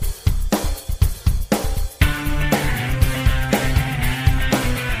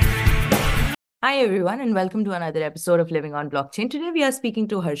Hi, everyone, and welcome to another episode of Living on Blockchain. Today, we are speaking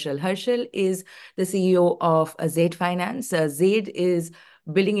to Harshal. Harshal is the CEO of Xade Finance. Xade is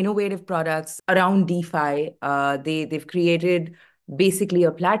building innovative products around DeFi. They've created basically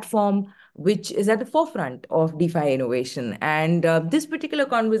a platform which is at the forefront of DeFi innovation. And this particular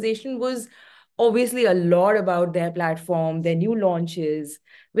conversation was obviously a lot about their platform, their new launches,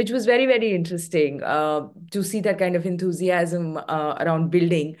 which was very, very interesting to see that kind of enthusiasm around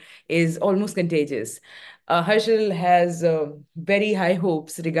building is almost contagious. Harshal has very high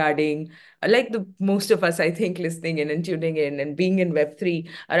hopes regarding, like the most of us, I think, listening in and tuning in and being in Web3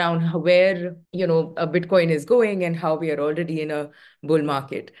 around where a Bitcoin is going and how we are already in a bull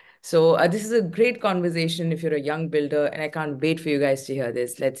market. So this is a great conversation if you're a young builder, and I can't wait for you guys to hear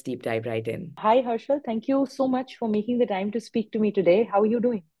this. Let's deep dive right in. Hi, Harshal. Thank you so much for making the time to speak to me today. How are you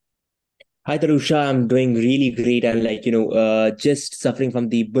doing? Hi, Tarusha. I'm doing really great and just suffering from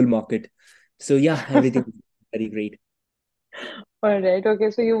the bull market. So yeah, everything is very great. All right.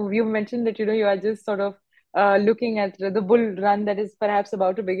 Okay. So you mentioned that you are just sort of looking at the bull run that is perhaps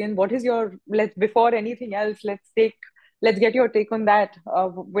about to begin. What is your let's before anything else, let's get your take on that.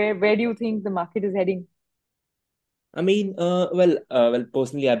 Where do you think the market is heading?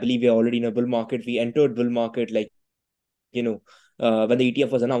 Personally, I believe we're already in a bull market. We entered bull market when the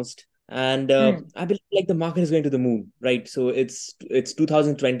ETF was announced, and Hmm. I believe like the market is going to the moon, right? So it's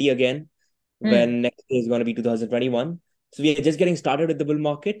 2020 again, Hmm. when next year is going to be 2021. So we are just getting started with the bull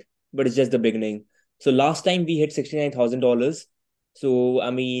market, but it's just the beginning. So last time we hit $69,000. So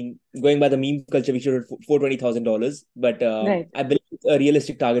I mean, going by the meme culture, we should hit $420,000. But Right. I believe a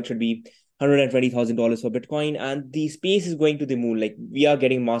realistic target should be $120,000 for Bitcoin, and the space is going to the moon. Like we are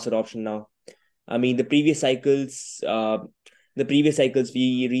getting mass adoption now. I mean, the previous cycles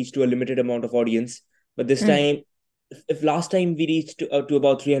we reached to a limited amount of audience, but this Hmm. time, if last time we reached to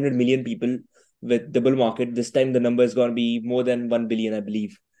about 300 million people with the bull market, this time the number is going to be more than 1 billion, I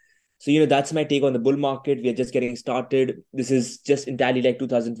believe. So, that's my take on the bull market. We are just getting started. This is just entirely like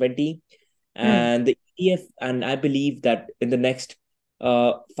 2020. Hmm. And the ETF, and I believe that in the next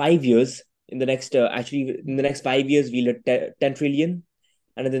 5 years, in the next 5 years, we'll hit 10 trillion.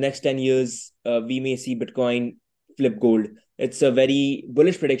 And in the next 10 years, we may see Bitcoin flip gold. It's a very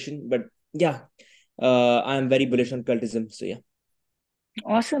bullish prediction, but yeah, I'm very bullish on cultism. So yeah.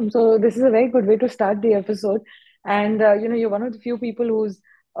 Awesome. So this is a very good way to start the episode. And you're one of the few people who's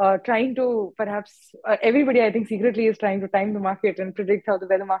trying to perhaps everybody I think secretly is trying to time the market and predict how the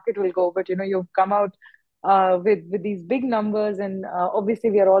weather market will go. But you've come out with these big numbers, and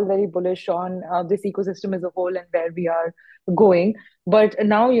obviously we are all very bullish on this ecosystem as a whole and where we are going. But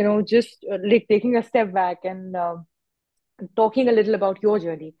now just like taking a step back and talking a little about your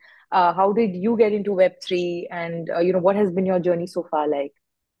journey. How did you get into Web3, and what has been your journey so far like?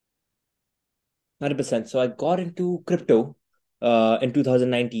 100%. So I got into crypto in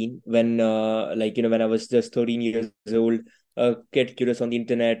 2019 when when I was just 13 years old, get curious on the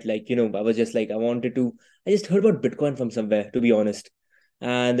internet. I was just like, I just heard about Bitcoin from somewhere, to be honest.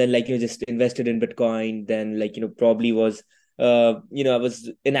 And then just invested in Bitcoin. Then probably was, I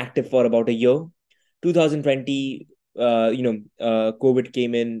was inactive for about a year. 2020, COVID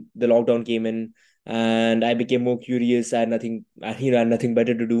came in, the lockdown came in, and I became more curious. I had nothing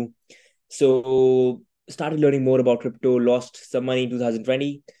better to do, so started learning more about crypto, lost some money in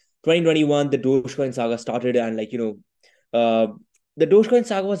 2020. 2021, the Dogecoin saga started, and the Dogecoin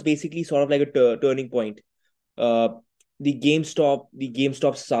saga was basically sort of like a turning point. Uh, the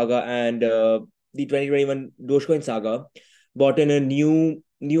GameStop saga and the 2021 Dogecoin saga brought in a new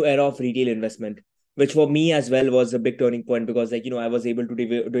era of retail investment, which for me as well was a big turning point, because I was able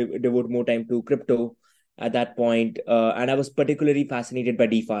to devote more time to crypto at that point, and I was particularly fascinated by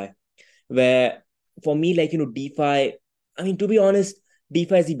DeFi, where for me, DeFi, I mean, to be honest,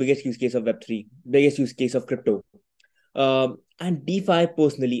 DeFi is the biggest use case of Web3, biggest use case of crypto. And DeFi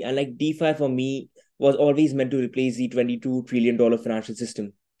personally, and like DeFi for me was always meant to replace the $22 trillion financial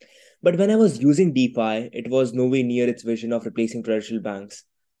system. But when I was using DeFi, it was nowhere near its vision of replacing traditional banks.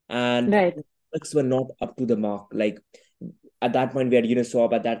 And Right. products were not up to the mark. Like at that point, we had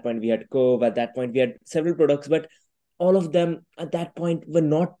Uniswap, at that point, we had Curve, at that point, we had several products, but all of them at that point were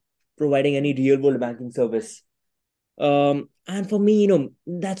not providing any real world banking service. And for me,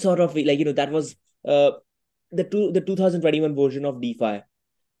 that sort of that was uh, the 2021 version of DeFi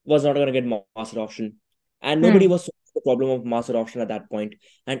was not going to get mass adoption, and nobody Hmm. was solving the problem of mass adoption at that point.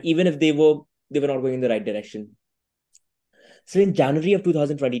 And even if they were not going in the right direction. So in January of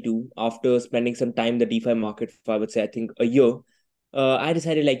 2022, after spending some time in the DeFi market for, I would say, I think a year, I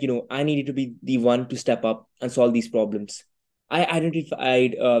decided I needed to be the one to step up and solve these problems. I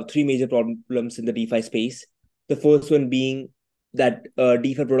identified three major problems in the DeFi space. The first one being that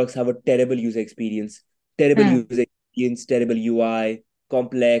DeFi products have a terrible Hmm. user experience, terrible UI,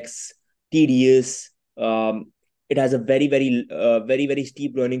 complex, tedious. It has a very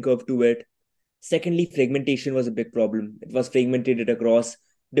steep learning curve to it. Secondly, fragmentation was a big problem. It was fragmented across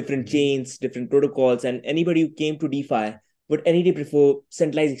different chains, different protocols, and anybody who came to DeFi would any day prefer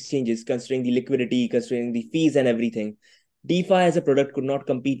centralized exchanges, considering the liquidity, considering the fees and everything. DeFi as a product could not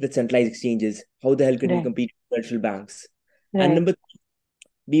compete with centralized exchanges. How the hell can we Right. compete with virtual banks? And Right. number,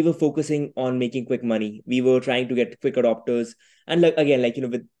 we were focusing on making quick money. We were trying to get quick adopters. And like again,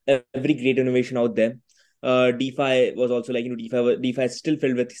 with every great innovation out there, DeFi was also DeFi is still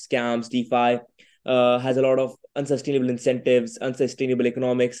filled with scams. DeFi has a lot of unsustainable incentives, unsustainable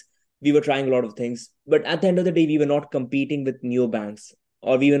economics. We were trying a lot of things, but at the end of the day, we were not competing with neobanks,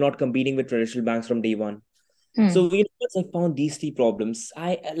 or we were not competing with traditional banks from day one. Hmm. So once I found these three problems,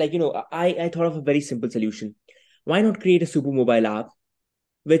 I thought of a very simple solution. Why not create a super mobile app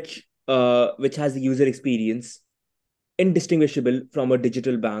which has the user experience indistinguishable from a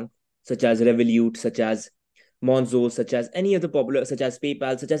digital bank, such as Revolut, such as Monzo, such as any other popular, such as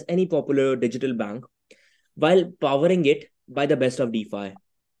PayPal, such as any popular digital bank, while powering it by the best of DeFi.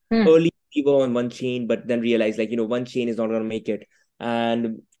 Hmm. Early we were on one chain, but then realized one chain is not going to make it,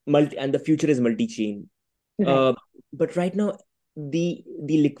 and the future is multi-chain. Right. Uh, but right now, the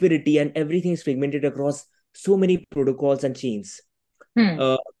liquidity and everything is fragmented across so many protocols and chains. Hmm.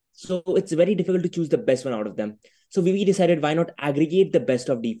 Uh, so it's very difficult to choose the best one out of them. So we decided, why not aggregate the best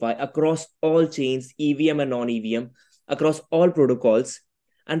of DeFi across all chains, EVM and non-EVM, across all protocols,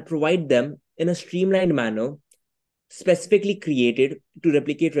 and provide them in a streamlined manner, specifically created to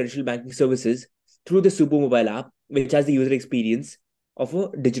replicate traditional banking services through the super mobile app, which has the user experience of a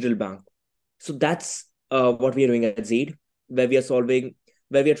digital bank. So that's what we are doing at Xade, where we are solving,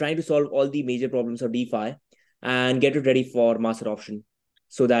 where we are trying to solve all the major problems of DeFi and get it ready for mass adoption,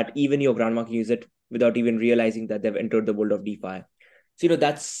 so that even your grandma can use it without even realizing that they've entered the world of DeFi. So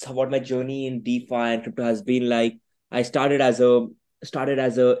that's what my journey in DeFi and crypto has been like. I started as a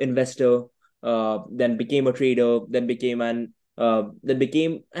investor, then became a trader, then became an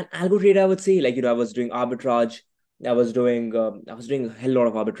algo trader. I would say, I was doing arbitrage. I was doing a hell lot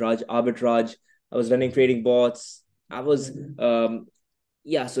of arbitrage. I was running trading bots. I was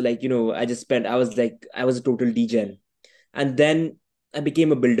yeah. So I was a total degen, and then I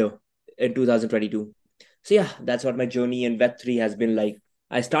became a builder in 2022. So yeah, that's what my journey in Web3 has been like.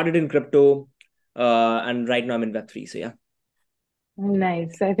 I started in crypto, and right now I'm in Web3. So yeah.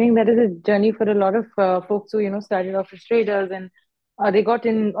 Nice. I think that is a journey for a lot of folks who, started off as traders and they got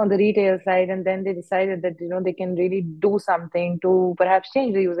in on the retail side and then they decided that, they can really do something to perhaps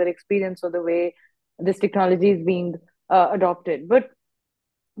change the user experience or the way this technology is being adopted. But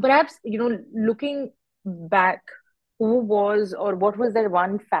perhaps, looking back, who was or what was that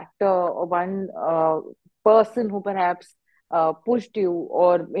one factor or one person who perhaps pushed you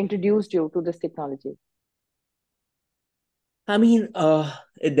or introduced you to this technology? I mean,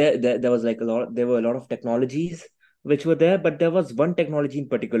 there was like a lot. There were a lot of technologies which were there, but there was one technology in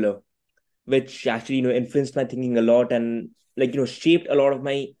particular which actually influenced my thinking a lot, and shaped a lot of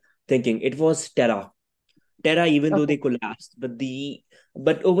my thinking. It was Terra, even though they Okay. collapsed,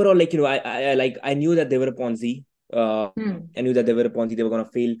 but overall, I knew that they were a Ponzi. Hmm. I knew that they were a Ponzi. They were gonna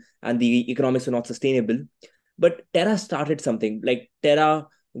fail, and the economics were not sustainable. But Terra started something. Like Terra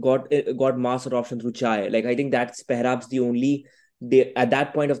got mass adoption through Chai. Like I think that's perhaps the only. At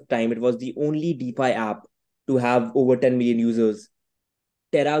that point of time, it was the only DeFi app to have over 10 million users.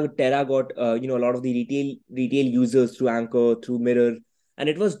 Terra got a lot of the retail users through Anchor, through Mirror, and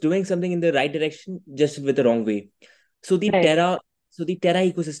it was doing something in the right direction, just with the wrong way. So the Right. Terra, so the Terra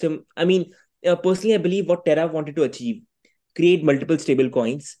ecosystem. I mean, personally, I believe what Terra wanted to achieve: create multiple stable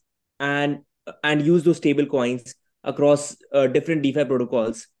coins, and use those stable coins across different DeFi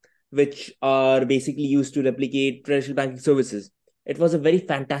protocols, which are basically used to replicate traditional banking services. It was a very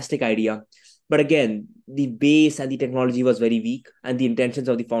fantastic idea, but again, the base and the technology was very weak, and the intentions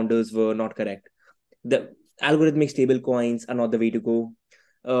of the founders were not correct. The algorithmic stable coins are not the way to go.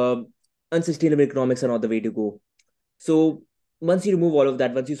 Um Unsustainable economics are not the way to go. So once you remove all of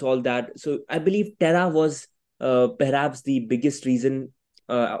that, once you solve that, so I believe Terra was perhaps the biggest reason,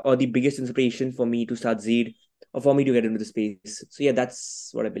 or the biggest inspiration for me to start Zed, or for me to get into the space. So yeah, that's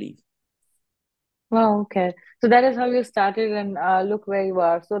what I believe. Wow, okay. So that is how you started, and look where you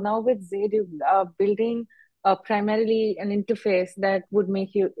are. So now with Zaid, you are building primarily an interface that would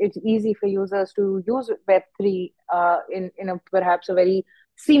make it easy for users to use Web3 in a perhaps a very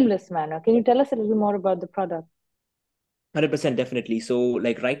seamless manner. Can you tell us a little more about the product? 100% definitely. So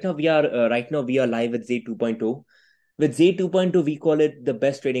like right now we are live with Z 2.0. With Z 2.0 we call it the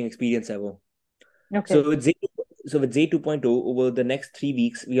best trading experience ever. Okay. So with Z so with Z 2.0 over the next 3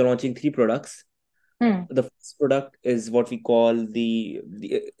 weeks we are launching three products. Hmm. The first product is what we call the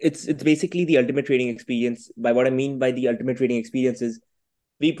it's basically the ultimate trading experience. By what I mean by the ultimate trading experience is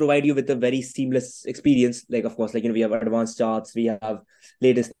we provide you with a very seamless experience. Like of course, like we have advanced charts, we have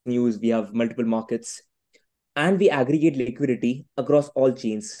latest news, we have multiple markets, and we aggregate liquidity across all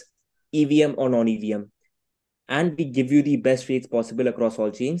chains, EVM or non-EVM, and we give you the best rates possible across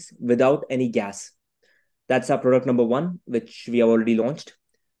all chains without any gas. That's our product number one, which we have already launched.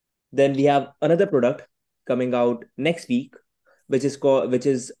 Then we have another product coming out next week, which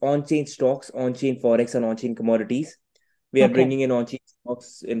is on-chain stocks, on-chain forex, and on-chain commodities. We are Okay. bringing in on-chain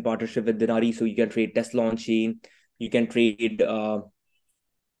stocks in partnership with Denari, so you can trade Tesla on-chain, you can trade on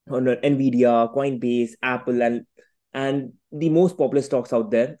Nvidia, Coinbase, Apple, and the most popular stocks out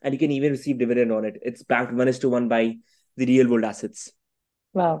there, and you can even receive dividend on it. It's backed 1:1 by the real world assets.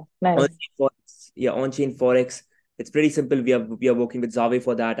 Wow. Nice. On-chain forex, yeah, on-chain forex. It's pretty simple. We are working with Xade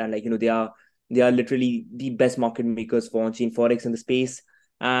for that, and they are literally the best market makers for on-chain forex in the space.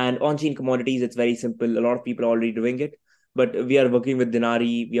 And on-chain commodities, it's very simple. A lot of people are already doing it, but we are working with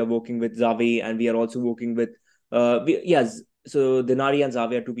Denari, we are working with Xave, and we are also working with yes. So Denari and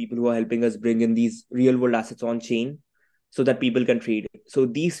Xave are two people who are helping us bring in these real world assets on chain so that people can trade. So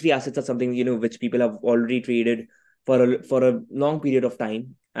these three assets are something which people have already traded for a long period of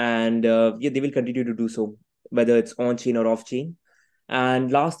time, and yeah, they will continue to do so, whether it's on chain or off chain.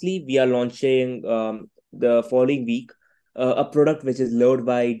 And lastly, we are launching the following week a product which is loved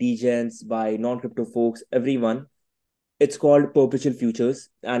by degens, by non-crypto folks, everyone. It's called perpetual futures,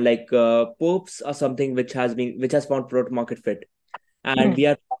 and perps are something which has found product market fit, and Hmm. we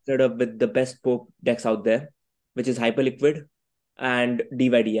are partnered up with the best perp decks out there, which is Hyperliquid and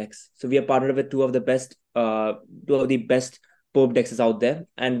DYDX. So we are partnered with two of the best perp dexes out there,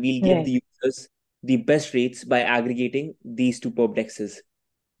 and we'll give Right. the users the best rates by aggregating these two perp dexes.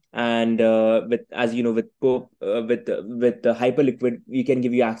 And with as you know with the Hyperliquid, we can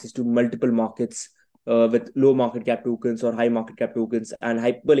give you access to multiple markets with low market cap tokens or high market cap tokens. And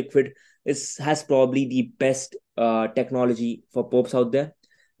Hyperliquid is has probably the best technology for perps out there,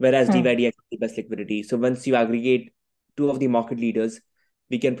 whereas Hmm. DYDX has the best liquidity. So once you aggregate two of the market leaders,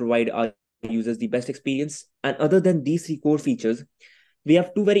 we can provide our users the best experience. And other than these three core features, we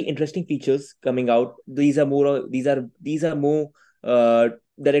have two very interesting features coming out. These are more uh,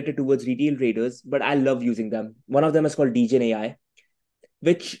 directed towards retail traders, but I love using them. One of them is called DGen AI,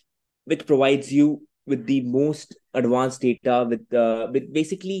 which provides you with the most advanced data, with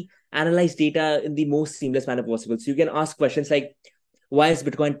basically analyzed data in the most seamless manner possible. So you can ask questions like, why is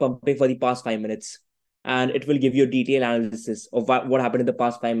Bitcoin pumping for the past 5 minutes? And it will give you a detailed analysis of what happened in the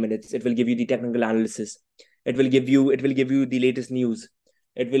past 5 minutes. It will give you the technical analysis. It will give you the latest news.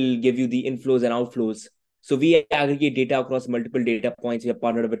 It will give you the inflows and outflows. So we aggregate data across multiple data points. We are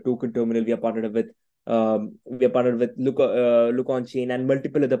partnered with Token Terminal. We are partnered with Look on Chain and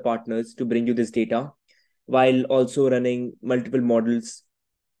multiple other partners to bring you this data, while also running multiple models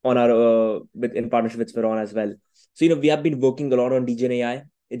on our with in partnership with Veron as well. So we have been working a lot on DGen AI.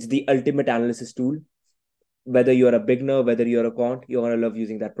 It's the ultimate analysis tool. Whether you're a beginner, whether you're a quant, you're gonna love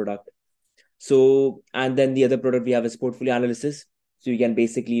using that product. So, and then the other product we have is portfolio analysis. So you can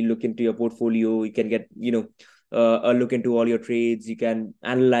basically look into your portfolio. You can get a look into all your trades. You can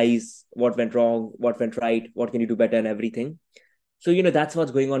analyze what went wrong, what went right, what can you do better, and everything. So that's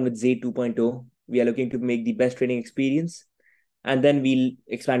what's going on with Z 2.0. We are looking to make the best trading experience, and then we'll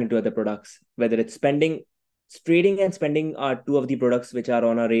expand into other products. Whether it's trading and spending are two of the products which are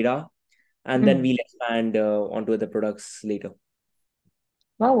on our radar, and then Hmm. we'll expand onto other products later.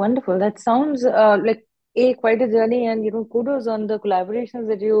 Wow, wonderful. That sounds like a quite a journey, and kudos on the collaborations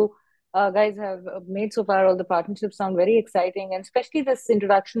that you guys have made so far. All the partnerships sound very exciting, and especially this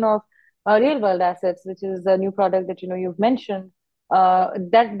introduction of real world assets, which is a new product that you've mentioned.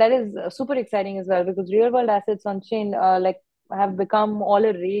 That is super exciting as well because real world assets on chain like have become all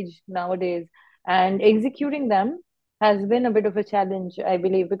a rage nowadays, and executing them has been a bit of a challenge, I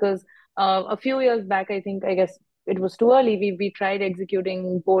believe, because a few years back, I guess it was too early. We tried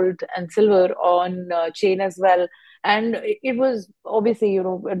executing gold and silver on chain as well, and it was obviously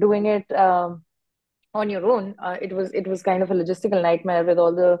doing it on your own. It was kind of a logistical nightmare with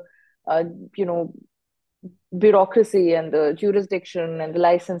all the uh, you know bureaucracy and the jurisdiction and the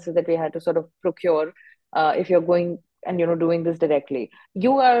licenses that we had to sort of procure if you're going and doing this directly.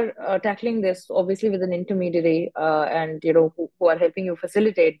 You are tackling this obviously with an intermediary and who are helping you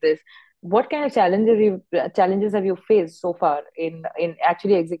facilitate this. what kind of challenges have you faced so far in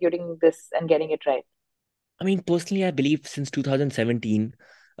actually executing this and getting it right? I mean, personally, I believe since 2017,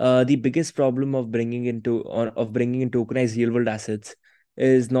 the biggest problem of bringing in tokenized real world assets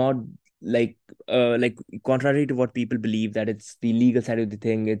is not like like contrary to what people believe that it's the legal side of the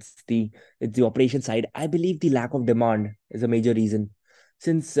thing, it's the operation side. I believe the lack of demand is a major reason.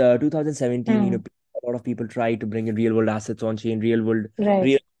 Since 2017, Hmm. a lot of people try to bring in real world assets on chain, Right.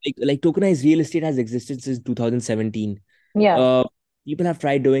 real like tokenized real estate has existed since 2017. Yeah. uh, People have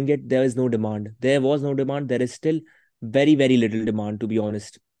tried doing it. There is no demand. There was no demand. There is still very, very little demand, to be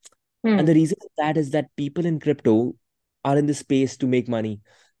honest. And the Hmm. reason for that is that people in crypto are in the space to make money.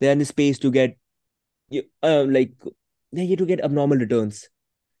 They're in the space to get like they're here to get abnormal returns.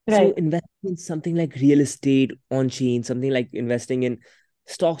 So Right. investing in something like real estate on chain, something like investing in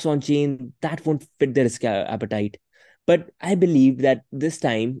stocks on chain, that won't fit their risk appetite. But I believe that this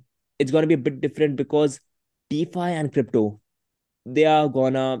time it's going to be a bit different because DeFi and crypto, they are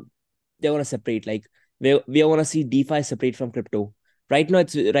gonna they're gonna separate. Like we are gonna see DeFi separate from crypto. Right now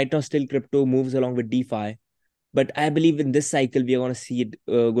still crypto moves along with DeFi, but I believe in this cycle we are gonna see it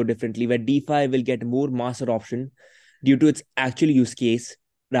go differently, where DeFi will get more mass adoption due to its actual use case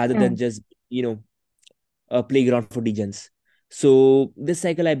rather than Hmm. just a playground for degens. So this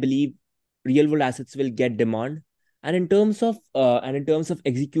cycle, I believe, real world assets will get demand, and in terms of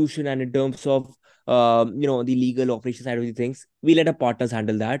execution, and in terms of the legal operation side of the things, we let our partners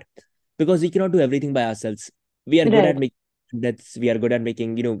handle that because we cannot do everything by ourselves. We are good at Right. making that's we are good at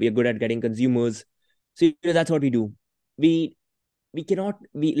making we are good at getting consumers. So that's what we do. We cannot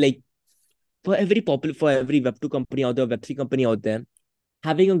we like for every Web2 company out there, Web3 company out there,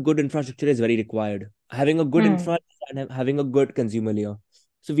 having a good infrastructure is very required. Having a good Hmm. infra and having a good consumer layer.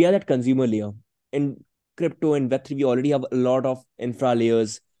 So we are that consumer layer. In crypto and Web3, we already have a lot of infra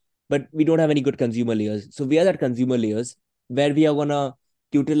layers, but we don't have any good consumer layers. So we are that consumer layers where we are gonna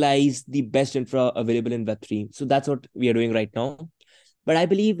utilize the best infra available in Web3. So that's what we are doing right now. But I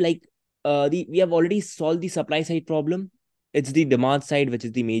believe the we have already solved the supply side problem. It's the demand side which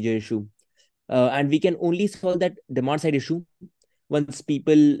is the major issue. And we can only solve that demand side issue once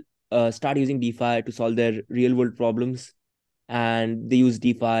people start using DeFi to solve their real world problems, and they use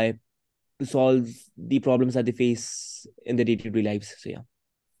DeFi to solve the problems that they face in their day to day lives. So, yeah.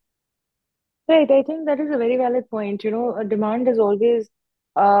 Right, I think that is a very valid point. Demand has always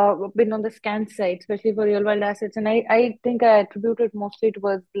been on the scant side, especially for real world assets. And I think I attribute it mostly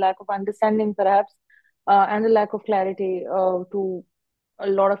towards lack of understanding, perhaps, and the lack of clarity to a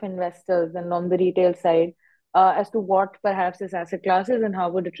lot of investors and on the retail side as to what perhaps this asset class is and how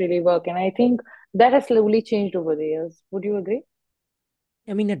would it really work. And I think that has slowly changed over the years. Would you agree?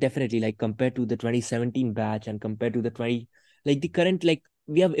 I mean, yeah, definitely, like compared to the 2017 batch and compared to the 20, like the current, like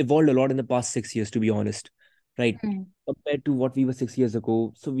we have evolved a lot in the past 6 years, to be honest, right? Hmm. Compared to what we were 6 years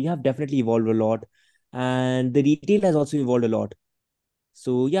ago. So, we have definitely evolved a lot. And the retail has also evolved a lot.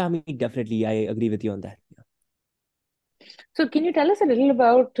 So, yeah, I mean, definitely, I agree with you on that. So, can you tell us a little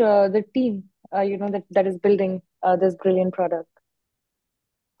about the team, that is building this brilliant product?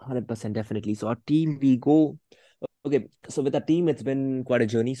 100% definitely. So our team, we go. Okay, so with our team, it's been quite a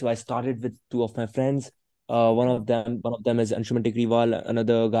journey. So I started with two of my friends. One of them is Anshuman Tikriwal.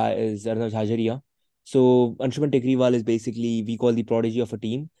 Another guy is Arnav Jhajaria. So Anshuman Tikriwal is basically, we call the prodigy of a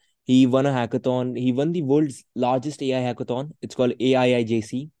team. He won a hackathon. He won the world's largest AI hackathon. It's called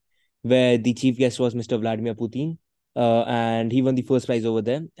AIIJC, where the chief guest was Mr. Vladimir Putin. And he won the first prize over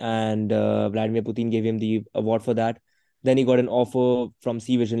there. And Vladimir Putin gave him the award for that. Then he got an offer from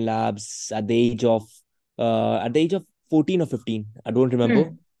C Vision Labs at the age of 14 or 15. I don't remember.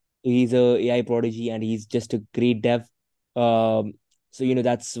 Hmm. He's a AI prodigy and he's just a great dev. Um, so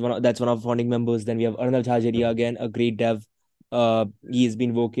that's one of founding members. Then we have Arnav Jhajaria again, a great dev. He's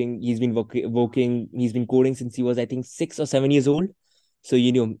been coding since he was, I think, 6 or 7 years old. So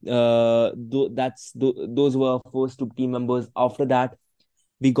those were our first two team members. After that,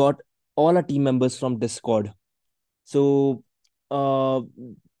 we got all our team members from Discord. So, uh,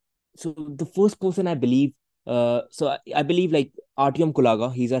 so the first person I believe, I believe like Artyom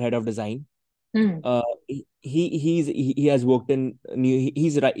Kulaga, he's our head of design. Hmm. He has worked in new.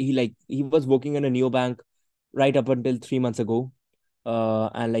 He's right. He was working in a neobank right up until 3 months ago.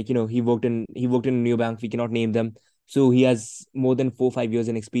 And he worked in a neobank. We cannot name them. So he has more than 4 5 years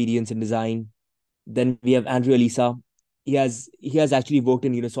in experience in design. Then we have Andrew Elisa. He has actually worked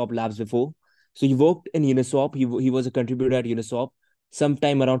in Uniswap Labs before. So he worked in Uniswap. He was a contributor at Uniswap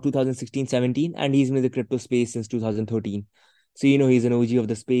sometime around 2016-17, and he's been in the crypto space since 2013. So he's an OG of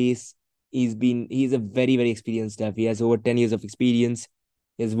the space. He's a very very experienced dev. He has over 10 years of experience.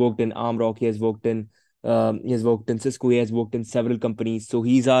 He has worked in Armrock. He has worked in Cisco. He has worked in several companies. So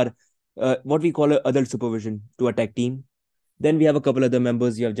he's our what we call a adult supervision to our tech team. Then we have a couple other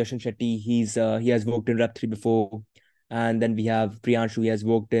members. You have Jashan Shetty. He has worked in Rep3 before, and then we have Priyanshu. He has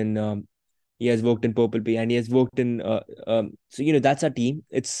worked in Purple Pay, and he has worked in so that's our team.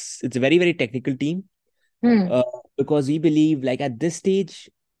 It's a very very technical team, Hmm. uh, because we believe like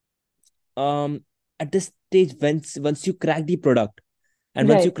um at this stage, once you crack the product and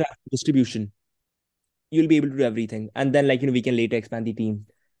once you Right. crack distribution, you'll be able to do everything. And then we can later expand the team.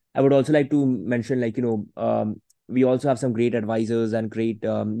 I would also like to mention we also have some great advisors and great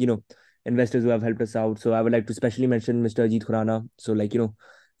investors who have helped us out. So I would like to specially mention Mr. Ajit Khurana. So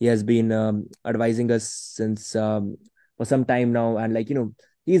he has been advising us since for some time now, and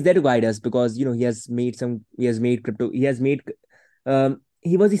he's there to guide us because he was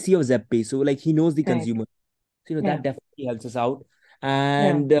the CEO of ZepPay, so he knows the Right. consumer. So Yeah. that definitely helps us out. Yeah.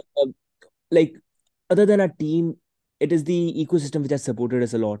 And like other than our team, it is the ecosystem which has supported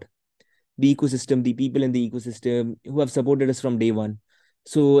us a lot. The ecosystem, the people in the ecosystem who have supported us from day one.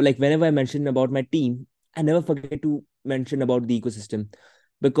 So whenever I mention about my team, I never forget to mention about the ecosystem,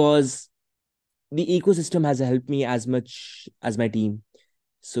 because the ecosystem has helped me as much as my team.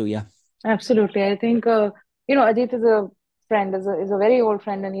 So yeah. Absolutely. I think, Ajit is a friend, is a very old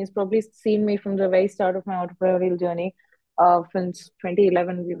friend, and he's probably seen me from the very start of my entrepreneurial journey. Since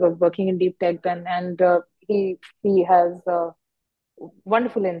 2011, we were working in deep tech then, and he has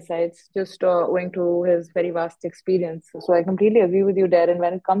wonderful insights just owing to his very vast experience. So I completely agree with you there. And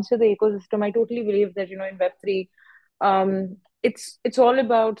when it comes to the ecosystem, I totally believe that, in Web3, it's all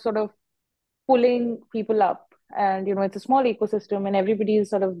about sort of pulling people up. And, it's a small ecosystem, and everybody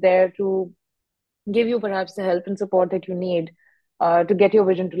is sort of there to give you perhaps the help and support that you need to get your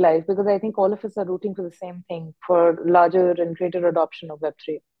vision to life. Because I think all of us are rooting for the same thing, for larger and greater adoption of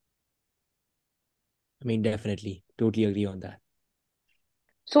Web3. I mean, definitely totally agree on that.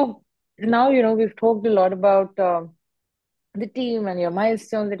 So now, we've talked a lot about the team and your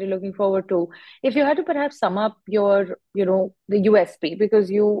milestones that you're looking forward to. If you had to perhaps sum up your, the USP, because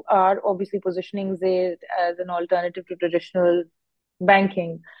you are obviously positioning it as an alternative to traditional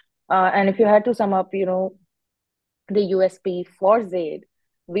banking, and if you had to sum up, the USP for Zaid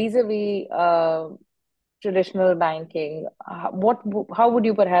vis-a-vis traditional banking, how would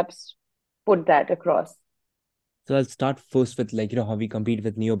you perhaps put that across? So I'll start first with how we compete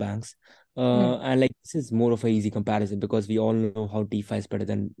with neobanks. Mm, And this is more of a easy comparison because we all know how DeFi is better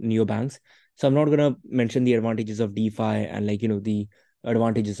than neobanks. So I'm not gonna mention the advantages of DeFi and the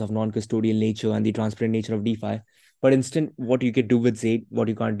advantages of non-custodial nature and the transparent nature of DeFi. But instead, what you can do with Zaid, what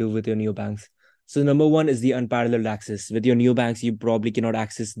you can't do with your neobanks. So number one is the unparalleled access. With your neobanks, you probably cannot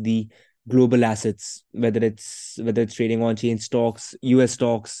access the global assets, whether it's trading on chain stocks, US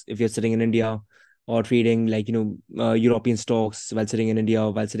stocks, if you're sitting in India, or trading European stocks while sitting in India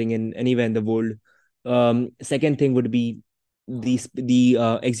or while sitting in anywhere in the world. Second thing would be the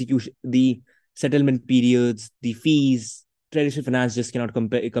execution, the settlement periods, the fees. Traditional finance just cannot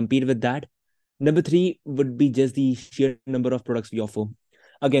compete with that. Number three would be just the sheer number of products we offer.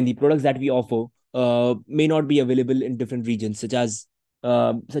 Again, the products that we offer may not be available in different regions, such as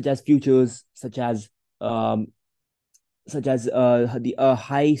futures, um, such as the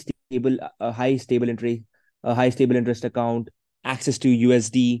high stable interest account, access to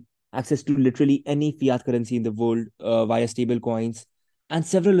USD, access to literally any fiat currency in the world via stable coins, and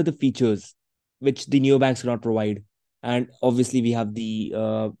several other features which the neobanks cannot provide. And obviously we have the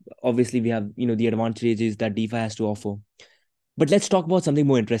advantages that DeFi has to offer. But let's talk about something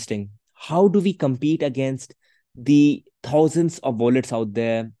more interesting. How do we compete against the thousands of wallets out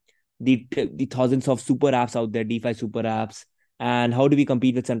there, the thousands of super apps out there, DeFi super apps, and how do we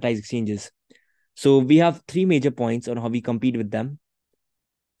compete with centralized exchanges? So we have three major points on how we compete with them.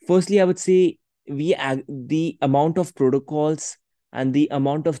 Firstly, I would say the amount of protocols and the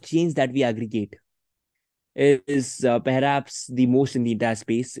amount of chains that we aggregate is perhaps the most in the entire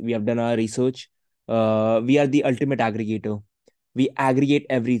space. We have done our research. We are the ultimate aggregator. We aggregate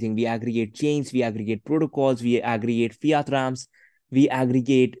everything. We aggregate chains, we aggregate protocols, we aggregate fiat ramps, we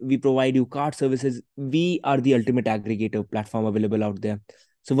provide you card services. We are the ultimate aggregator platform available out there.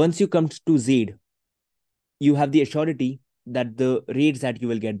 So once you come to Zaid, you have the assurity that the rates that you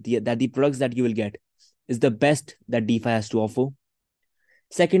will get, that the products that you will get is the best that DeFi has to offer.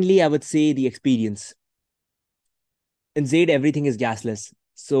 Secondly, I would say the experience. In Zaid, everything is gasless.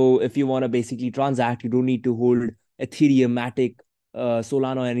 So if you want to basically transact, you don't need to hold Ethereum, Matic,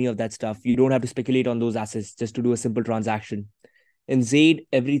 Solana, any of that stuff. You don't have to speculate on those assets just to do a simple transaction. In Zaid,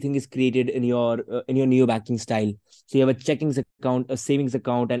 everything is created in your neo banking style. So you have a checkings account, a savings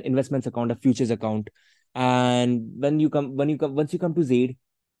account, an investments account, a futures account. And once you come to Zaid,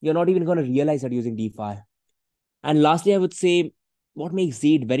 you're not even going to realize that you're using DeFi. And lastly, I would say what makes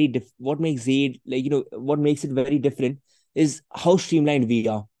Zaid what makes it very different is how streamlined we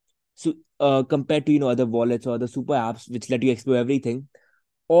are. So compared to other wallets or other super apps which let you explore everything,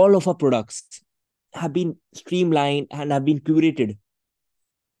 all of our products have been streamlined and have been curated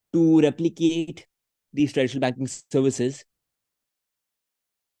to replicate these traditional banking services.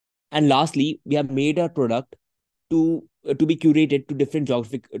 And lastly, we have made our product to be curated to different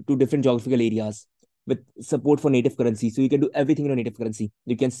geographical areas with support for native currency. So you can do everything in your native currency.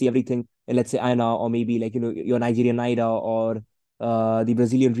 You can see everything in, let's say, INR, or maybe your Nigerian naira, or the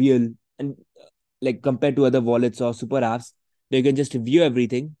Brazilian real. And like compared to other wallets or super apps, you can just view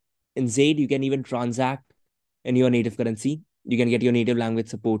everything. In Zaid, you can even transact in your native currency. You can get your native language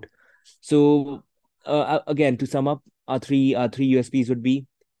support. So again, to sum up, our three USPs would be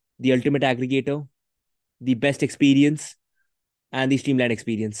the ultimate aggregator, the best experience, and the streamlined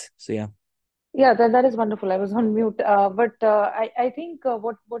experience. So yeah. Yeah, that is wonderful. I was on mute, but I think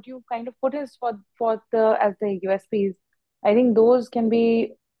what you kind of put is for the as the USPs. I think those can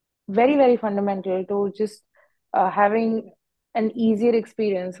be very fundamental to just having an easier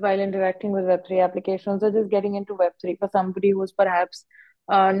experience while interacting with Web3 applications, or just getting into Web3 for somebody who's perhaps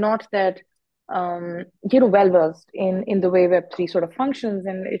not that well versed in the way Web3 sort of functions,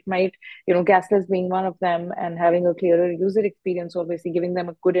 and it might, gasless being one of them, and having a clearer user experience, obviously giving them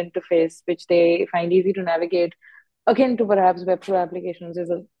a good interface which they find easy to navigate, akin to perhaps Web2 applications, is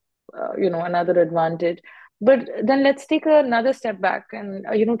a another advantage. But then let's take another step back and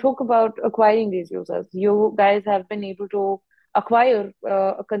talk about acquiring these users. You guys have been able to acquire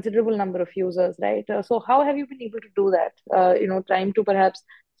a considerable number of users, right? So how have you been able to do that? Trying to perhaps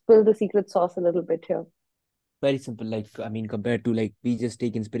spill the secret sauce a little bit here. Very simple. Like, I mean, compared to, like, we just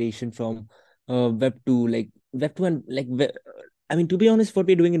take inspiration from Web 2, Web 2, and I mean, to be honest, what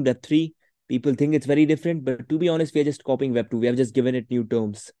we're doing in Web 3, people think it's very different, but to be honest, we're just copying Web 2. We have just given it new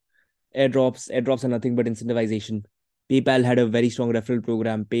terms. Airdrops are nothing but incentivization. PayPal had a very strong referral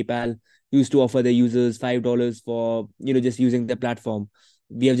program. PayPal used to offer their users $5 for just using their platform.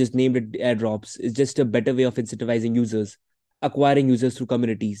 We have just named it airdrops. It's just a better way of incentivizing users, acquiring users through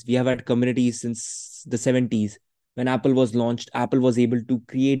communities. We have had communities since the 70s. When Apple was launched, Apple was able to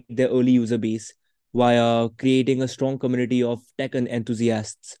create their early user base via creating a strong community of tech and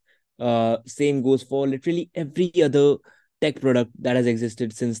enthusiasts. Same goes for literally every other tech product that has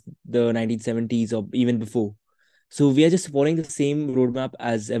existed since the 1970s or even before. So we are just following the same roadmap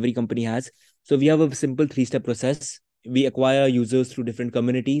as every company has. So we have a simple three-step process. We acquire users through different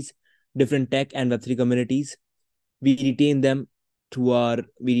communities, different tech and Web3 communities. We retain them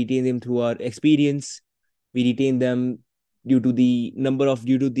we retain them through our experience. We retain them due to the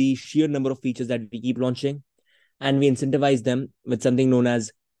sheer number of features that we keep launching, and we incentivize them with something known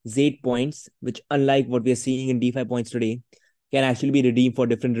as Zate points, which, unlike what we are seeing in DeFi points today, can actually be redeemed for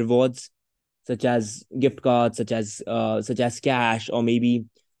different rewards, such as gift cards, such as cash, or maybe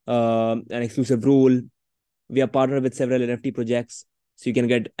an exclusive role. We are partnered with several NFT projects, so you can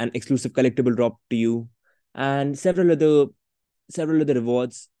get an exclusive collectible drop to you, and several other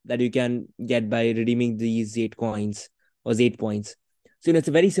rewards that you can get by redeeming these Zate coins or Zate points. So it's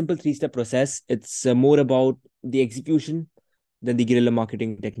a very simple three-step process. It's more about the execution than the guerrilla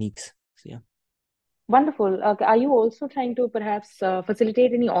marketing techniques. So yeah. Wonderful. Are you also trying to perhaps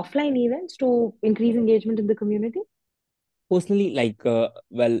facilitate any offline events to increase engagement in the community? Personally, like,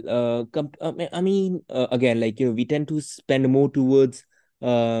 I mean, again, like, we tend to spend more towards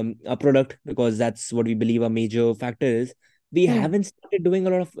a product, because that's what we believe a major factor is. We Hmm. haven't started doing a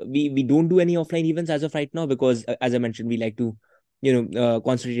lot of we don't do any offline events as of right now, because as I mentioned, we like to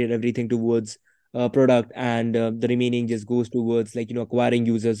concentrate everything towards product, and the remaining just goes towards, like, acquiring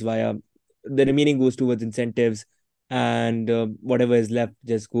users via the remaining goes towards incentives, and whatever is left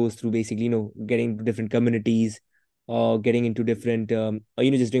just goes through basically getting different communities, or getting into different or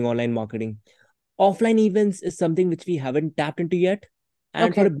just doing online marketing. Offline events is something which we haven't tapped into yet.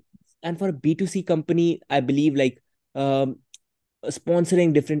 and for Okay. a for a B2C company, I believe, like, um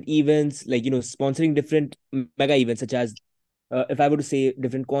sponsoring different events, like, sponsoring different mega events, such as, if I were to say,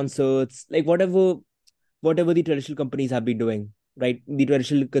 different concerts, like whatever the traditional companies have been doing, right, the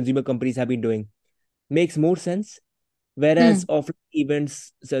traditional consumer companies have been doing, makes more sense. Whereas Hmm. offline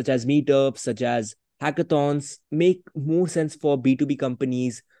events such as meetups, such as hackathons, make more sense for B2B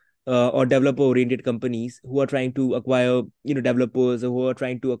companies, or developer oriented companies who are trying to acquire, developers, or who are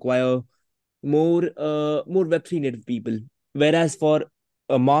trying to acquire more Web3 native people. Whereas for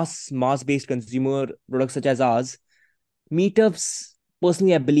a mass-based consumer products such as ours, meetups,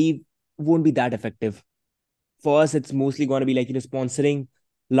 personally, I believe won't be that effective. For us, it's mostly going to be like, sponsoring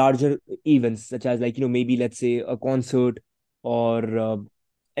larger events such as like, maybe let's say a concert or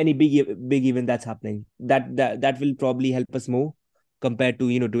any big event that's happening. That will probably help us more compared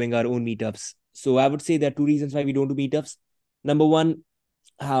to, doing our own meetups. So I would say there are two reasons why we don't do meetups. Number one,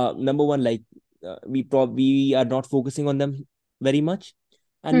 like we are not focusing on them very much,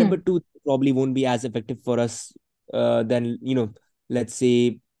 and number Hmm. two, probably won't be as effective for us than, let's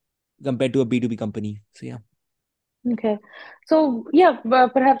say, compared to a B2B company. So yeah. Okay. So yeah,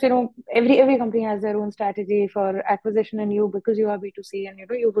 perhaps every company has their own strategy for acquisition, and you, because you are B2C, and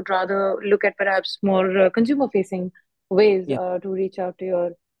you would rather look at perhaps more consumer facing ways Yeah. to reach out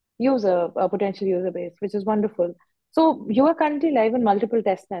to your potential user base, which is wonderful. So you are currently live in multiple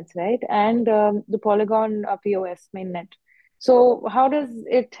test nets, right? And the Polygon POS mainnet. So how does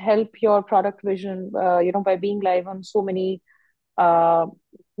it help your product vision, by being live on so many uh,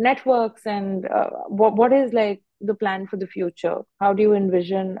 networks, and what is like the plan for the future? How do you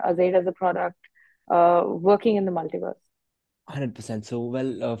envision Azade as a product working in the multiverse? 100%. So,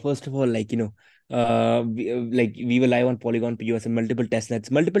 well, first of all, like, we were live on Polygon POS and multiple test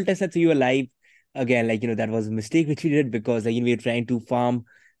nets. Multiple test nets, we were live again. Like, that was a mistake which we did because, like, we were trying to farm,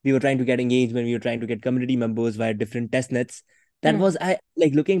 we were trying to get engagement, we were trying to get community members via different test nets. That Hmm. was, I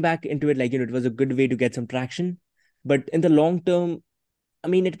like looking back into it, like, it was a good way to get some traction. But in the long term, I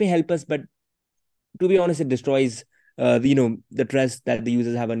mean, it may help us, but to be honest, it destroys, the trust that the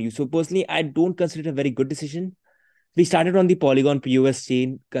users have on you. So, personally, I don't consider it a very good decision. We started on the Polygon POS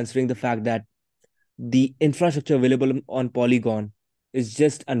chain, considering the fact that the infrastructure available on Polygon is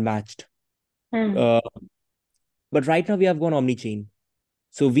just unmatched. Hmm. Uh, but right now we have gone omni-chain.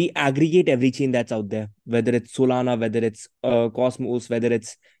 So we aggregate every chain that's out there, whether it's Solana, whether it's Cosmos, whether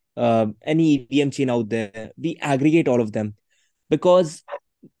it's any EVM chain out there. We aggregate all of them because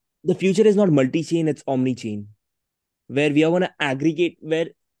the future is not multi-chain; it's omni-chain, where we are going to aggregate. Where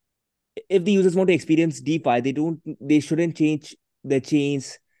if the users want to experience DeFi, they shouldn't change their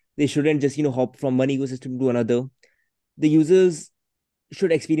chains. They shouldn't just hop from one ecosystem to another. The users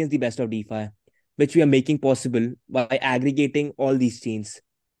should experience the best of DeFi, which we are making possible by aggregating all these chains.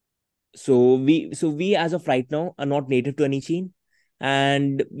 So we as of right now are not native to any chain,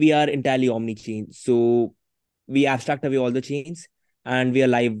 and we are entirely omni-chain. So we abstract away all the chains, and we are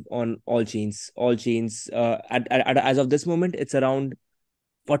live on all chains. All chains. As of this moment, it's around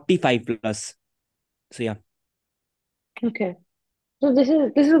 45 plus. So yeah. Okay. So this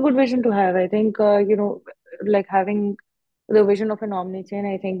is a good vision to have. I think like having the vision of an omni-chain,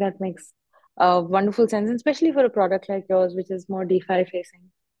 I think that makes wonderful sense, and especially for a product like yours, which is more DeFi facing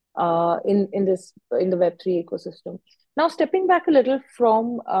in the Web3 ecosystem. Now, stepping back a little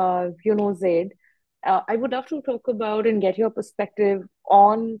from Zaid, I would love to talk about and get your perspective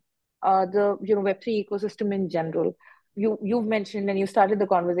on the Web3 ecosystem in general. You've mentioned, and you started the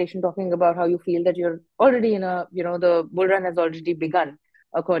conversation talking about how you feel that you're already in a, the bull run has already begun,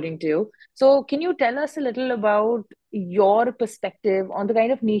 according to you. So can you tell us a little about your perspective on the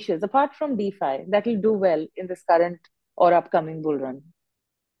kind of niches, apart from DeFi, that will do well in this current or upcoming bull run?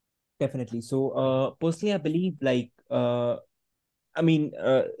 Definitely. So, personally, I believe I mean,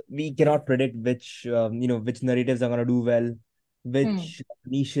 we cannot predict which narratives are gonna do well, Hmm. which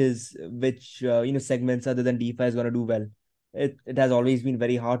niches, which segments other than DeFi is gonna do well. It has always been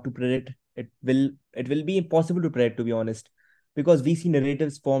very hard to predict. It will be impossible to predict, to be honest, because we see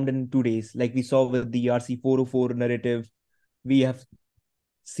narratives formed in 2 days, like we saw with the RC404 narrative. We have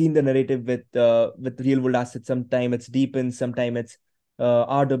seen the narrative with real world assets. Sometime it's deepen, sometime it's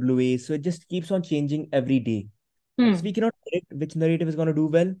RWA. So it just keeps on changing every day. So we Hmm. cannot predict which narrative is going to do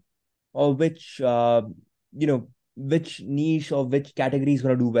well, or you know which niche or which category is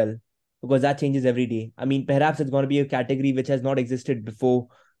going to do well, because that changes every day. I mean, perhaps it's going to be a category which has not existed before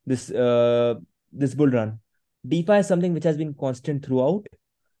this this bull run. DeFi is something which has been constant throughout.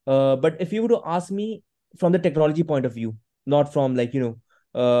 But if you were to ask me from the technology point of view, not from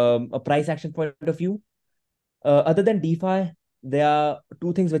a price action point of view, other than DeFi, there are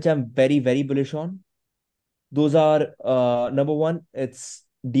two things which I'm very very bullish on. Those are number one, it's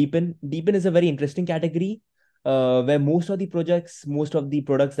Deepen. Deepen is a very interesting category where most of the products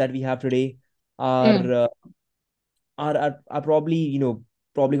that we have today are Hmm. uh, are probably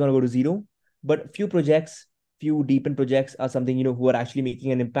probably gonna go to zero. But few Deepen projects are something who are actually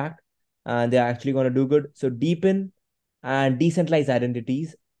making an impact, and they're actually gonna do good. So Deepen and decentralized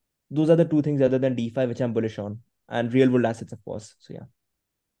identities, those are the two things other than DeFi which I'm bullish on, and real world assets, of course. So yeah.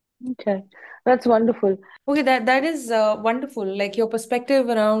 Okay, that's wonderful. Okay, that is wonderful. Like your perspective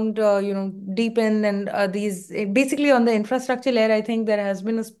around deepen and these basically on the infrastructure layer. I think there has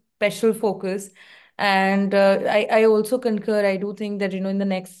been a special focus, and I also concur. I do think that in the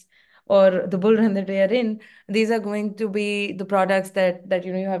next or the bull run that we are in, these are going to be the products that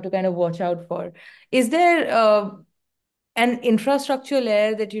you have to kind of watch out for. Is there an infrastructure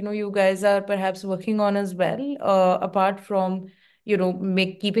layer that you guys are perhaps working on as well, apart from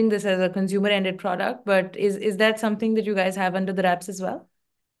make keeping this as a consumer ended product, but is that something that you guys have under the wraps as well?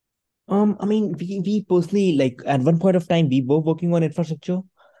 I mean, we personally, like, at one point of time we were working on infrastructure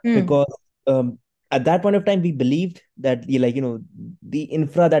Hmm. because at that point of time we believed that the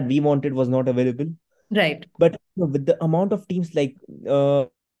infra that we wanted was not available. Right. But with the amount of teams, like,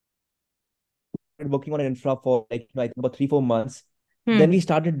 working on an infra for, like, I think about 3 4 months. Then Hmm. we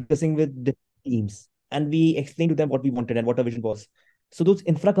started discussing with different teams, and we explained to them what we wanted and what our vision was. So those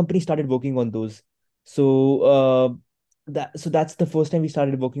infra companies started working on those. So that's the first time we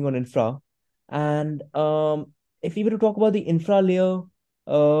started working on infra. And if we were to talk about the infra layer,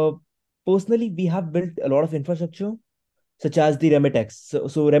 uh, personally, we have built a lot of infrastructure, such as the Remitex.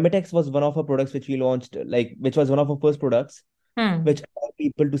 So Remitex was one of our products which we launched, like, which was one of our first products, Hmm. which allow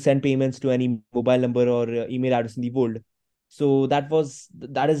people to send payments to any mobile number or email address in the world. So that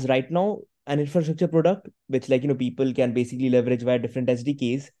is right now an infrastructure product which, like, people can basically leverage via different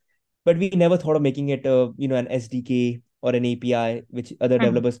SDKs. But we never thought of making it an SDK or an API which other Hmm.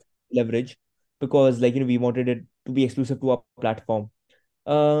 developers leverage, because, like, we wanted it to be exclusive to our platform.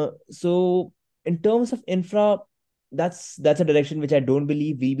 So in terms of infra, that's a direction which I don't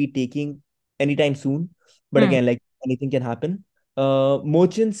believe we'll be taking anytime soon. But Hmm. again, like, anything can happen.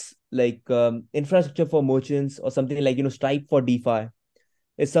 Merchants, like, infrastructure for merchants or something like, Stripe for DeFi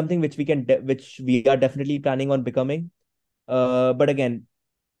is something which which we are definitely planning on becoming. But again,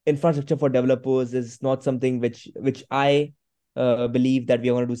 infrastructure for developers is not something which I believe that we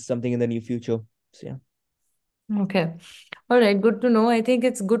are going to do something in the near future. So yeah. Okay. All right, good to know. I think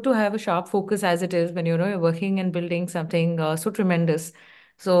it's good to have a sharp focus as it is when you're working and building something so tremendous.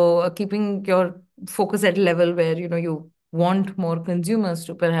 So keeping your focus at a level where you want more consumers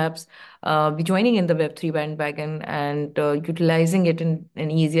to perhaps be joining in the Web3 bandwagon and utilizing it in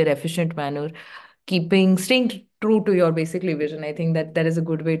an easier, efficient manner, staying true to your basically vision. I think that is a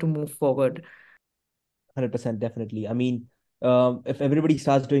good way to move forward. 100%, definitely. I mean, if everybody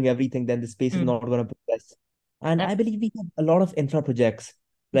starts doing everything, then the space is Hmm. not going to progress. And Uh, I believe we have a lot of infra projects,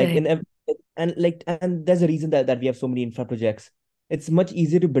 like Right. and there's a reason that we have so many infra projects. It's much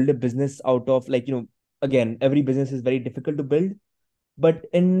easier to build a business out of, like, again, every business is very difficult to build, but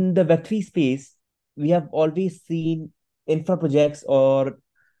in the Web3 space, we have always seen infra projects or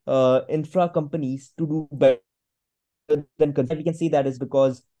infra companies to do better than consumer. We can say that is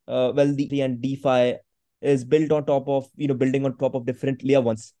because, well, the and DeFi is built on top of, building on top of different layer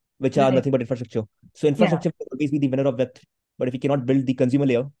ones, which are Right. nothing but infrastructure. So Yeah. infrastructure will always be the winner of Web3. But if we cannot build the consumer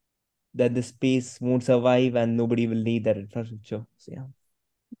layer, then the space won't survive and nobody will need that infrastructure. So yeah.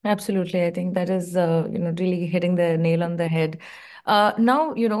 Absolutely. I think that is, really hitting the nail on the head.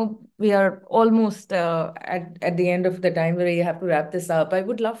 Now, we are almost at the end of the time where you have to wrap this up. I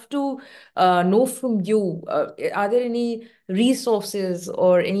would love to know from you, are there any resources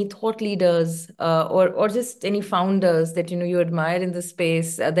or any thought leaders or just any founders that, you admire in the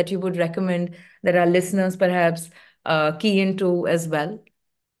space that you would recommend that our listeners perhaps key into as well?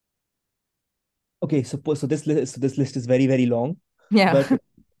 Okay, so this list is very, very long, Yeah. but if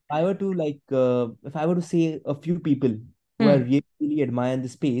I were to say a few people who I Hmm. really, really admire in the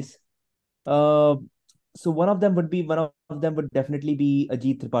space, uh, so one of them would definitely be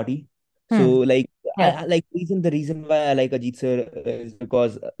Ajit Tripathi. So, Hmm. like, Yeah. I like the reason why I like Ajit sir is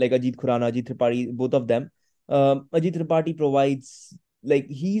because, like, Ajit Khurana, Ajit Tripathi, both of them. Ajit Tripathi provides, like,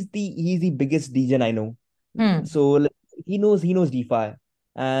 he's the biggest DJ I know. Hmm. So, like, he knows DeFi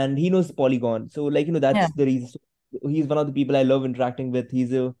and he knows Polygon. So, like, Yeah. that's the reason. So he's one of the people I love interacting with.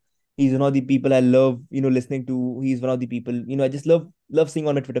 He's one of the people I love, listening to. He's one of the people, I just love seeing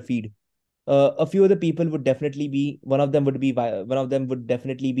on my Twitter feed. A few other people would definitely be one of them would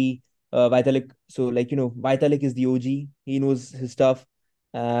definitely be Vitalik. So, like, Vitalik is the OG. He knows his stuff,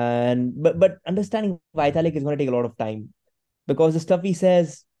 and but understanding Vitalik is going to take a lot of time because the stuff he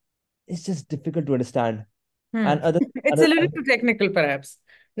says is just difficult to understand. Hmm. And other It's a other little too technical, perhaps.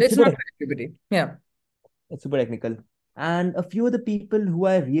 it's It's super not tech- for everybody. Yeah. it's super technical. And a few of the people who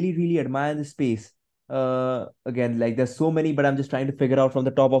I really, really admire in this space. Again, like, there's so many, but I'm just trying to figure out from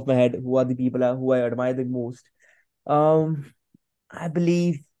the top of my head who are the people who I admire the most. Um, I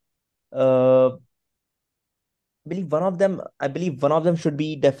believe uh, I believe one of them should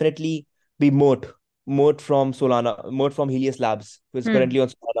be definitely be Mort from Solana, Mort from Helios Labs, who is Hmm. currently on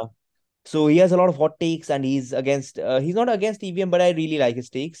Solana. So he has a lot of hot takes, and he's not against EVM, but I really like his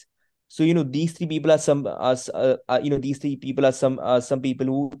takes. So these three people are these three people are some people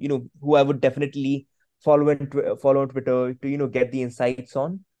who who I would definitely follow on Twitter to get the insights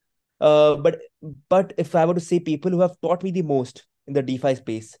on. But if I were to say people who have taught me the most in the DeFi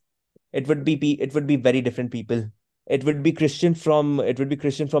space, it would be very different people. It would be Christian from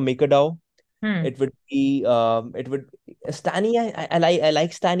MakerDAO. Hmm. It would Stanny. I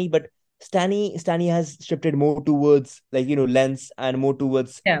like Stanny, but Stanny has shifted more towards lens and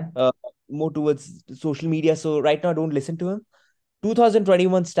Yeah. more towards social media. So right now I don't listen to him.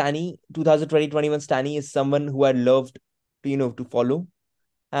 2021 Stanny, 2021 Stanny is someone who I loved to follow.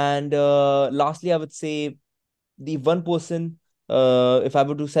 And lastly, I would say the one person, if I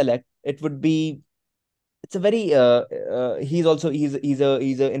were to select, it would be it's a very he's also he's a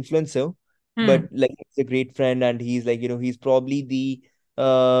influencer, but Hmm. like he's a great friend, and he's he's probably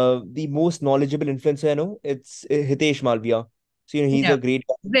the most knowledgeable influencer I know. It's Hitesh Malviya. So he's Yeah. a great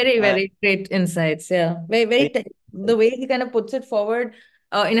guy Very, and very great insights. Yeah. Very, very, very the way he kind of puts it forward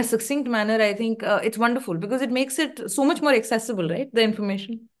in a succinct manner, I think it's wonderful because it makes it so much more accessible, right? The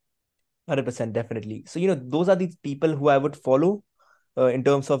information. 100% definitely. So those are the people who I would follow in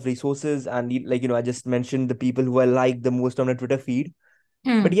terms of resources, and I just mentioned the people who I like the most on a Twitter feed.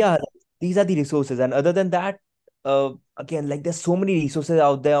 But Hmm. yeah, these are the resources, and other than that, again, like there's so many resources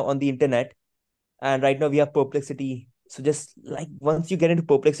out there on the internet, and right now we have Perplexity. So just like once you get into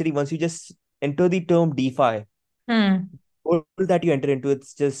Perplexity, once you just enter the term DeFi, Hmm. all that you enter into,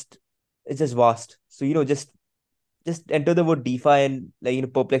 it's just vast. So just enter the word DeFi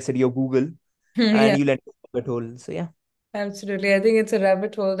and Perplexity or Google, and Yeah. you'll enter the rabbit hole. So yeah, Absolutely. I think it's a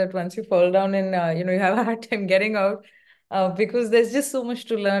rabbit hole that once you fall down in, you have a hard time getting out because there's just so much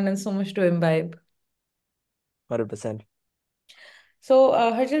to learn and so much to imbibe. 100%. So,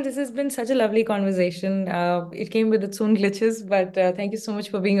 Harshal, this has been such a lovely conversation. It came with its own glitches, but thank you so much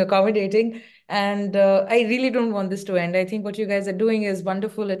for being accommodating. And I really don't want this to end. I think what you guys are doing is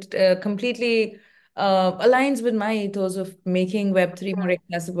wonderful. It completely aligns with my ethos of making Web3 more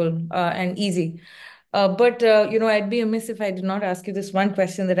accessible and easy. But I'd be amiss if I did not ask you this one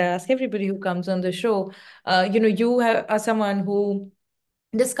question that I ask everybody who comes on the show. Are someone who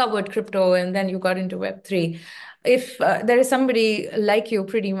discovered crypto and then you got into Web3. If there is somebody like you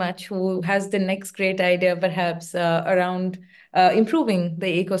pretty much who has the next great idea, perhaps around improving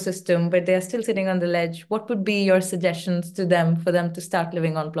the ecosystem, but they're still sitting on the ledge, what would be your suggestions to them for them to start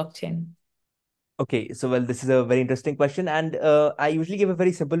living on blockchain? Okay, so well, this is a very interesting question, and I usually give a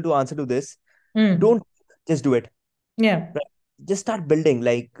very simple to answer to this. Mm. Don't just do it. Yeah. Right? Just start building.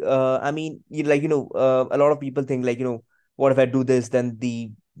 I mean, a lot of people think what if I do this, then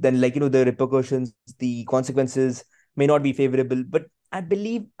the repercussions, the consequences may not be favorable. But I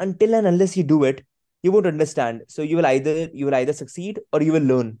believe until and unless you do it, you won't understand. So you will either succeed or you will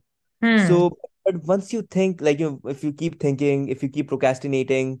learn. Hmm. So, but once you think if you keep thinking, if you keep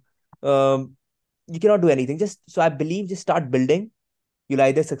procrastinating, um, you cannot do anything. I believe just start building. You'll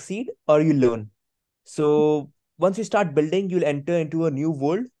either succeed or you learn. So once you start building, you'll enter into a new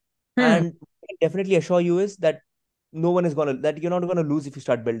world, Hmm. and I definitely assure you is that that you're not gonna lose if you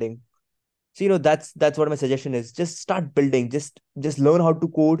start building. So that's what my suggestion is. Just start building. Just learn how to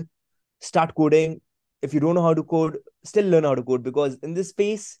code. Start coding. If you don't know how to code, still learn how to code, because in this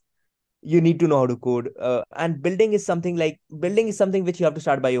space you need to know how to code. And building is something which you have to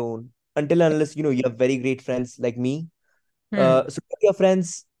start by your own. Until and unless you have very great friends like me, Hmm. so get your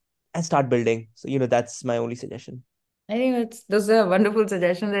friends and start building. So that's my only suggestion. I think those are wonderful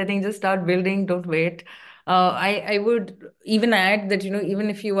suggestions. I think just start building, don't wait. I would even add that, even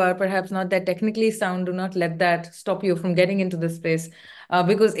if you are perhaps not that technically sound, do not let that stop you from getting into the space.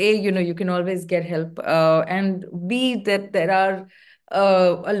 Because A, you can always get help. And B, that there are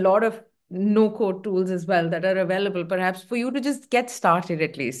a lot of no code tools as well that are available, perhaps for you to just get started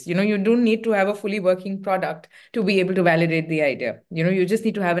at least. You don't need to have a fully working product to be able to validate the idea. You just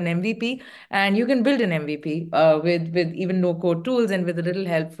need to have an MVP and you can build an MVP with even no code tools and with a little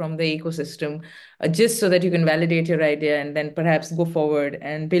help from the ecosystem, just so that you can validate your idea and then perhaps go forward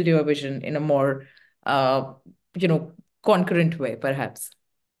and build your vision in a more, uh, you know, concurrent way, perhaps.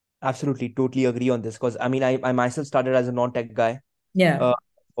 Absolutely, totally agree on this, because I myself started as a non-tech guy Yeah. uh,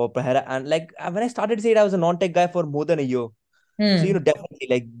 for Prahara, and when I started saying I was a non-tech guy for more than a year. So Hmm. definitely,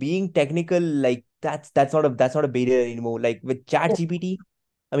 like being technical, like that's not a barrier anymore. Like with Chat GPT,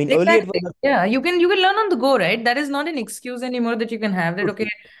 I mean, earlier it Exactly. was Yeah, you can learn on the go, right? That is not an excuse anymore that you can have that, okay,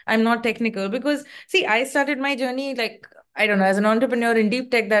 I'm not technical. Because see, I started my journey like, I don't know, as an entrepreneur in deep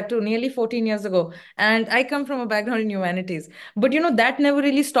tech, that too, nearly 14 years ago. And I come from a background in humanities. But that never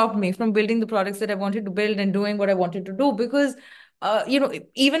really stopped me from building the products that I wanted to build and doing what I wanted to do. Because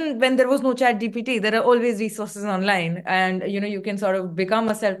even when there was no chat GPT, there are always resources online, and you can sort of become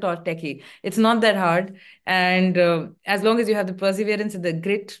a self-taught techie. It's not that hard, and as long as you have the perseverance and the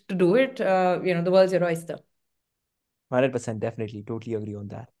grit to do it, the world's your oyster. 100%, definitely, totally agree on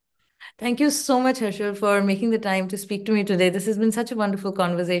that. Thank you so much, Harshal, for making the time to speak to me today. This has been such a wonderful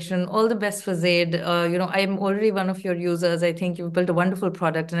conversation. All the best for Zaid. I'm already one of your users. I think you've built a wonderful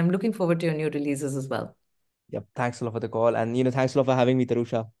product, and I'm looking forward to your new releases as well. Yep. Thanks a lot for the call. And, thanks a lot for having me,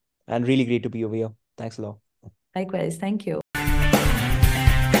 Tarusha. And really great to be over here. Thanks a lot. Likewise. Thank you.